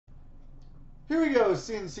Here we go,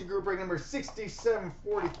 CNC group break number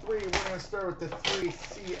 6743. We're going to start with the 3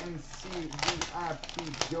 CNC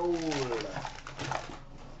VIP Gold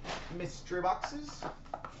mystery boxes.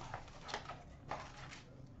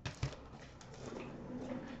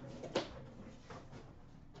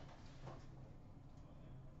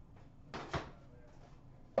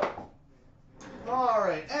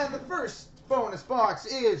 Alright, and the first bonus box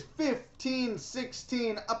is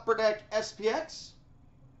 1516 Upper Deck SPX. 1516 SPX.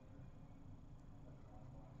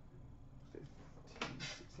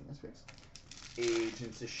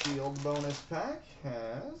 Agents of S.H.I.E.L.D. bonus pack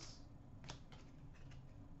has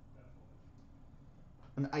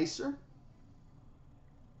an Icer.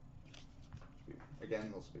 Again,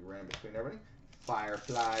 those will be ran between everything.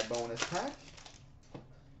 Firefly bonus pack.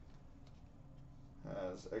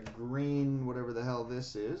 Has a green, whatever the hell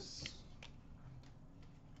this is.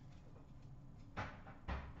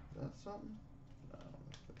 That's something? No.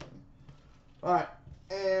 Alright,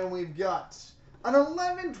 and we've got an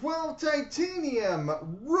 11-12 Titanium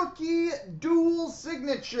Rookie Dual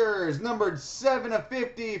Signatures, numbered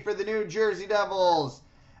 7/50 for the New Jersey Devils,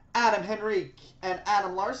 Adam Henrique and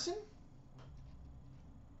Adam Larson.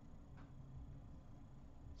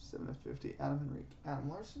 7/50, Adam Henrique, Adam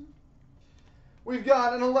Larson. We've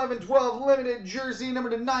got an 11-12 limited jersey,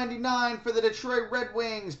 number 99 for the Detroit Red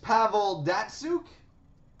Wings, Pavel Datsyuk.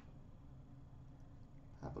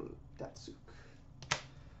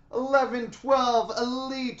 11-12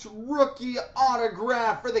 elite rookie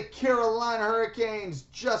autograph for the Carolina Hurricanes,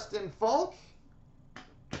 Justin Falk.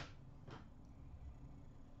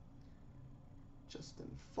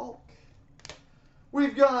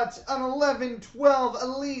 We've got an 11-12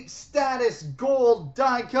 Elite Status Gold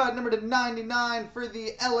die cut, number 99 for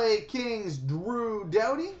the LA Kings, Drew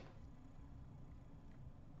Doughty.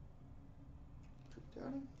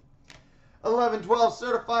 11-12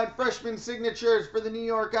 Certified Freshman Signatures for the New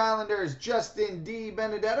York Islanders, Justin D.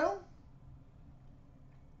 Benedetto.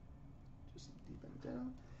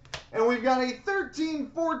 And we've got a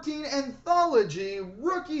 13-14 Anthology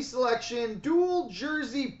Rookie Selection Dual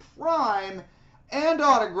Jersey Prime and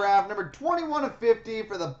autograph, number 21/50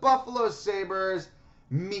 for the Buffalo Sabres,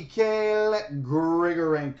 Mikhail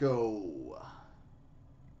Grigorenko.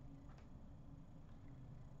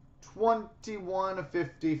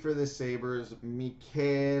 21/50 for the Sabres,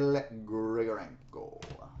 Mikhail Grigorenko.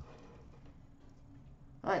 All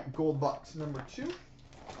right, gold box number 2.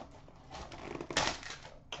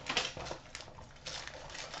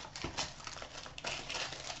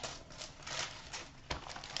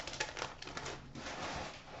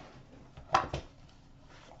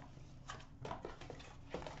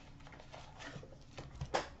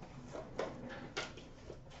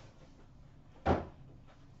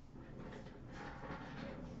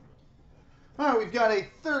 All right, we've got a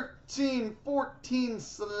 13-14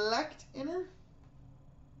 Select inner.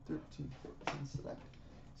 13-14 Select.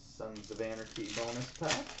 Sons of Anarchy bonus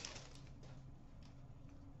pack.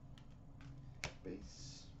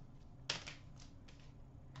 Base.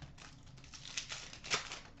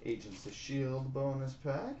 Agents of S.H.I.E.L.D. bonus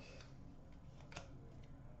pack.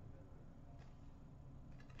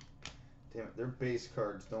 Damn it, their base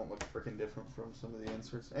cards don't look freaking different from some of the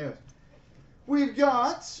inserts. Anyways, we've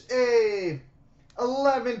got a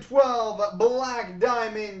 11-12 Black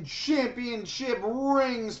Diamond Championship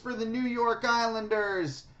rings for the New York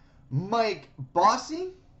Islanders, Mike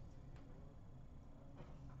Bossy.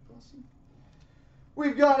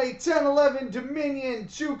 We've got a 10-11 Dominion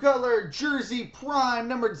 2-color jersey prime,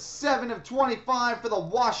 numbered 7/25 for the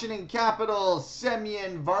Washington Capitals,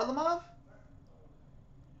 Semyon Varlamov.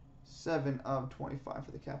 7/25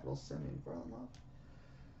 for the Capitals, Semyon Varlamov.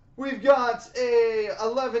 We've got a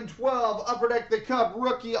 11-12 Upper Deck the Cup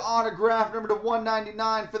rookie autograph, number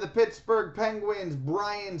 199 for the Pittsburgh Penguins,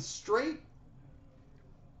 Brian Straight.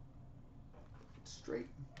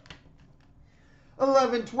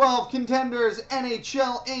 11-12 Contenders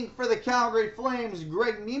NHL Inc. for the Calgary Flames,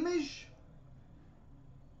 Greg Nemej.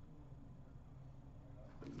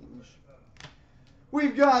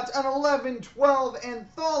 We've got an 11-12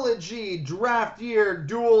 Anthology Draft Year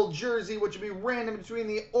Dual Jersey, which will be random between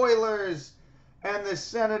the Oilers and the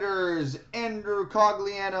Senators, Andrew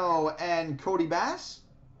Cogliano and Cody Bass.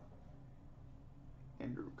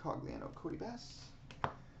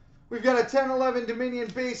 We've got a 10-11 Dominion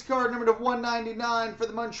base card, number 199 for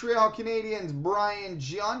the Montreal Canadiens, Brian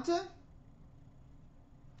Gionta.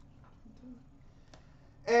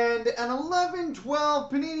 And an 11-12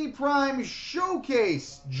 Panini Prime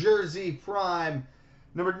Showcase Jersey Prime,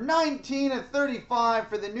 number 19/35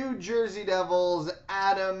 for the New Jersey Devils,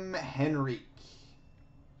 Adam Henrique.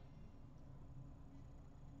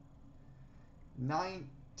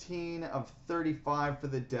 19 of 35 for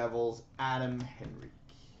the Devils, Adam Henrique.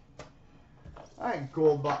 All right,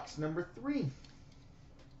 gold box number 3.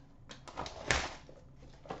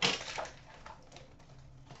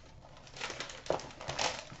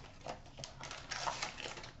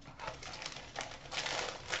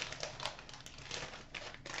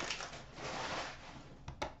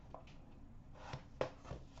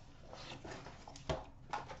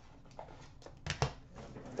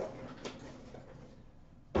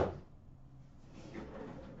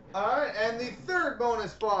 Alright, and the third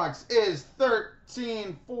bonus box is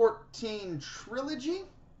 13-14 Trilogy.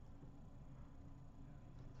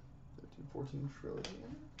 13-14 Trilogy.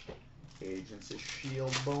 Agents of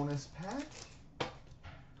S.H.I.E.L.D. bonus pack.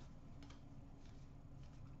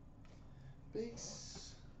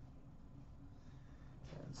 Base.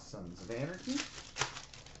 And Sons of Anarchy.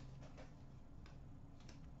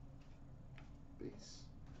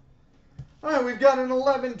 All right, we've got an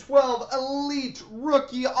 11-12 Elite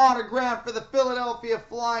Rookie Autograph for the Philadelphia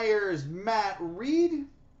Flyers, Matt Reed.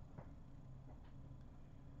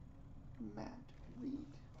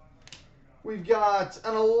 We've got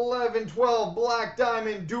an 11-12 Black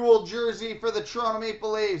Diamond Dual Jersey for the Toronto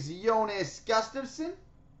Maple Leafs, Jonas Gustafsson.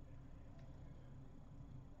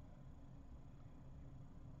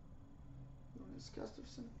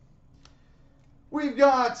 We've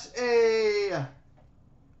got a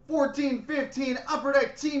 14-15 Upper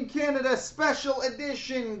Deck Team Canada Special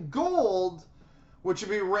Edition Gold, which will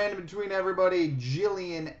be random between everybody,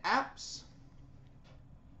 Jillian Apps.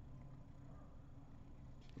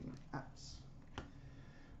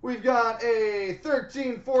 We've got a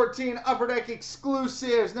 13-14 Upper Deck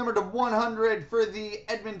Exclusives, number to 100 for the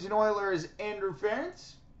Edmonton Oilers, Andrew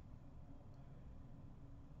Ference.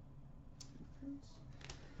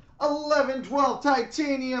 11-12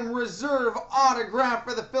 Titanium Reserve Autograph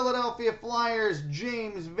for the Philadelphia Flyers,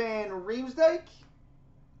 James Van Riemsdyk.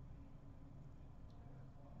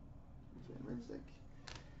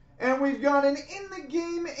 And we've got an In the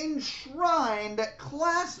Game Enshrined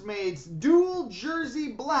Classmates Dual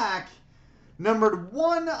Jersey Black, numbered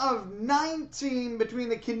 1 of 19 between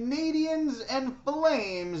the Canadiens and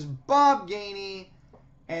Flames, Bob Gainey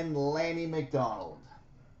and Lanny McDonald.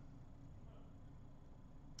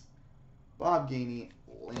 Bob Gainey,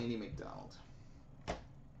 Lanny McDonald.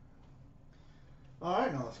 All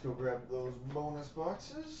right, now let's go grab those bonus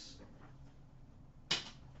boxes.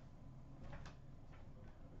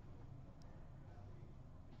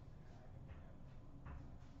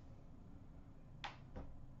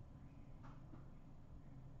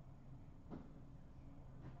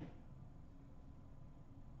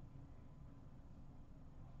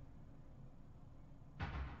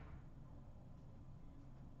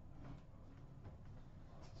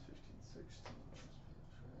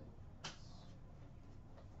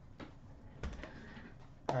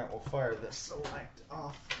 All right, we'll fire the select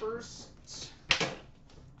off first.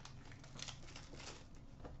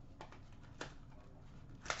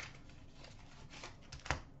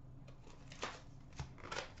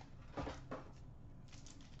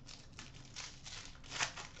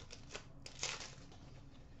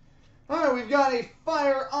 All right, we've got a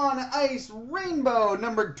Fire on Ice Rainbow,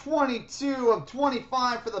 number 22 of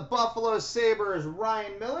 25 for the Buffalo Sabres,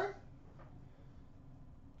 Ryan Miller.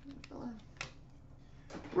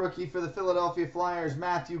 Rookie for the Philadelphia Flyers,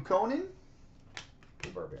 Matthew Conan. The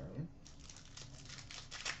Barbarian.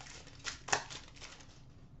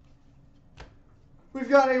 We've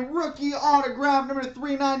got a rookie autograph, number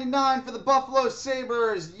 399 for the Buffalo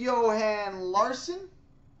Sabres, Johan Larsson.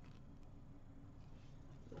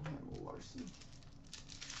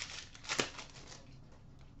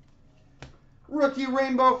 Rookie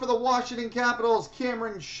rainbow for the Washington Capitals,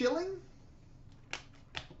 Cameron Schilling.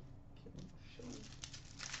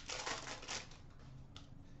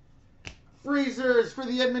 Freezers for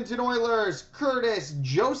the Edmonton Oilers, Curtis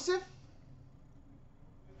Joseph.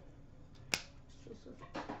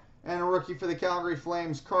 And a rookie for the Calgary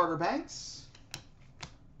Flames, Carter Banks.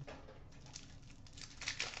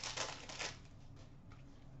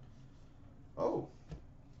 Oh.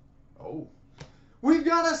 We've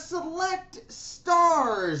got a Select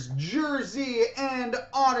Stars jersey and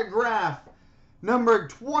autograph, number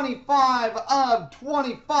 25 of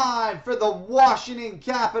 25 for the Washington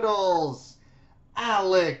Capitals,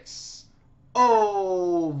 Alex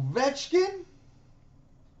Ovechkin.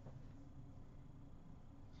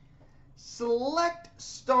 Select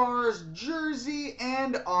Stars jersey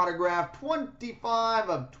and autograph, 25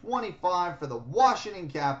 of 25 for the Washington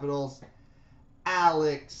Capitals,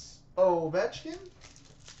 Alex Ovechkin.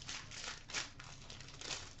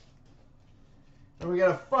 And we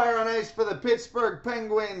got a Fire on Ice for the Pittsburgh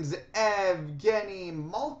Penguins, Evgeny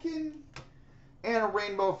Malkin. And a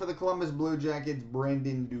rainbow for the Columbus Blue Jackets,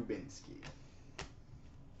 Brandon Dubinsky.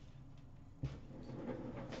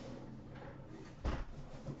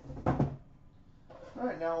 All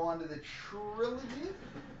right, now on to the trilogy.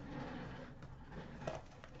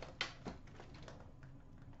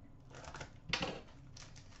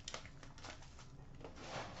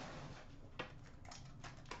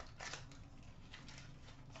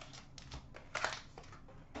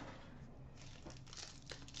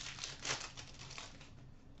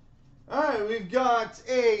 All right, we've got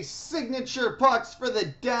a signature pucks for the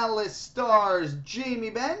Dallas Stars, Jamie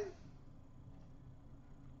Benn.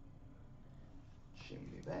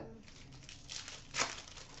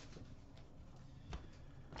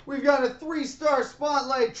 We've got a 3-star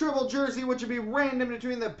spotlight triple jersey, which would be random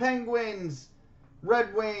between the Penguins,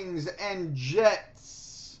 Red Wings, and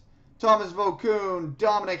Jets. Thomas Vokoun,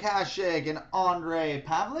 Dominic Hasek, and Andre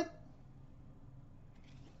Pavlik.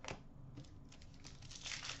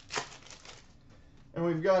 And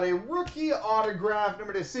we've got a rookie autograph,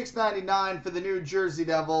 number to 699 for the New Jersey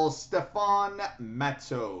Devils, Stefan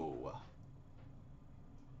Matteau.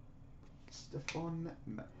 Stefan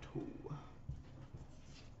Matteau.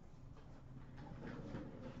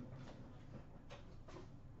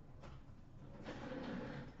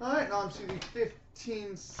 All right, now on to the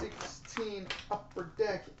 15-16 Upper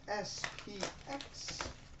Deck SPX.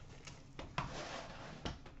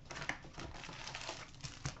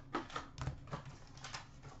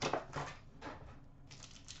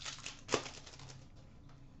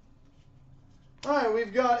 All right,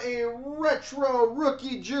 we've got a retro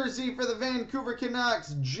rookie jersey for the Vancouver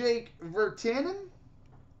Canucks, Jake Virtanen.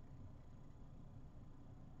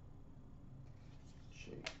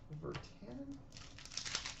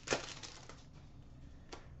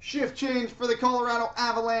 Shift change for the Colorado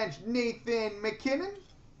Avalanche, Nathan McKinnon.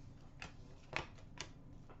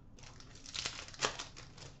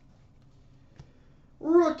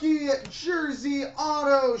 Rookie jersey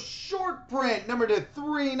auto short print, number to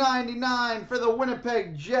 399 for the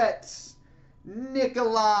Winnipeg Jets,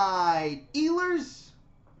 Nikolai Ehlers.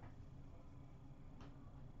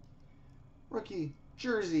 Rookie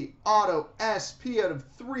jersey auto SP out of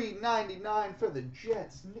 399 for the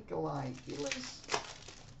Jets, Nikolai Ehlers.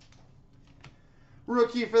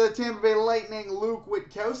 Rookie for the Tampa Bay Lightning, Luke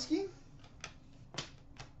Witkowski.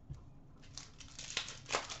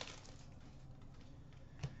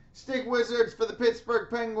 Stick Wizards for the Pittsburgh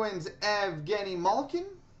Penguins, Evgeny Malkin.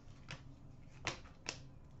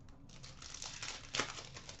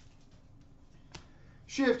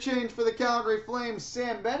 Shift change for the Calgary Flames,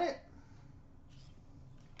 Sam Bennett.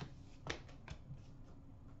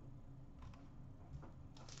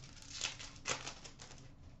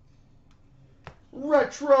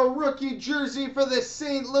 Retro rookie jersey for the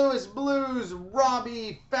St. Louis Blues,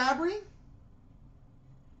 Robbie Fabry.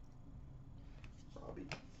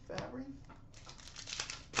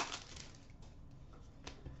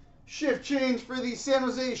 Shift change for the San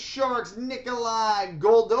Jose Sharks, Nikolai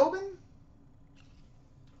Goldobin.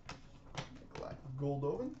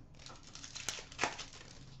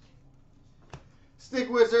 Stick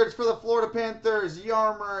Wizards for the Florida Panthers,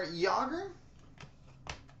 Jaromir Jagr.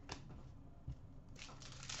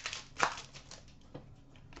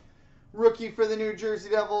 Rookie for the New Jersey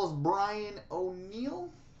Devils, Brian O'Neill.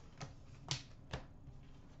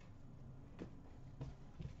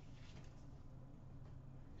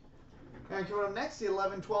 And coming up next, the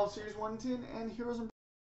 11-12 Series 1-10 and Heroes and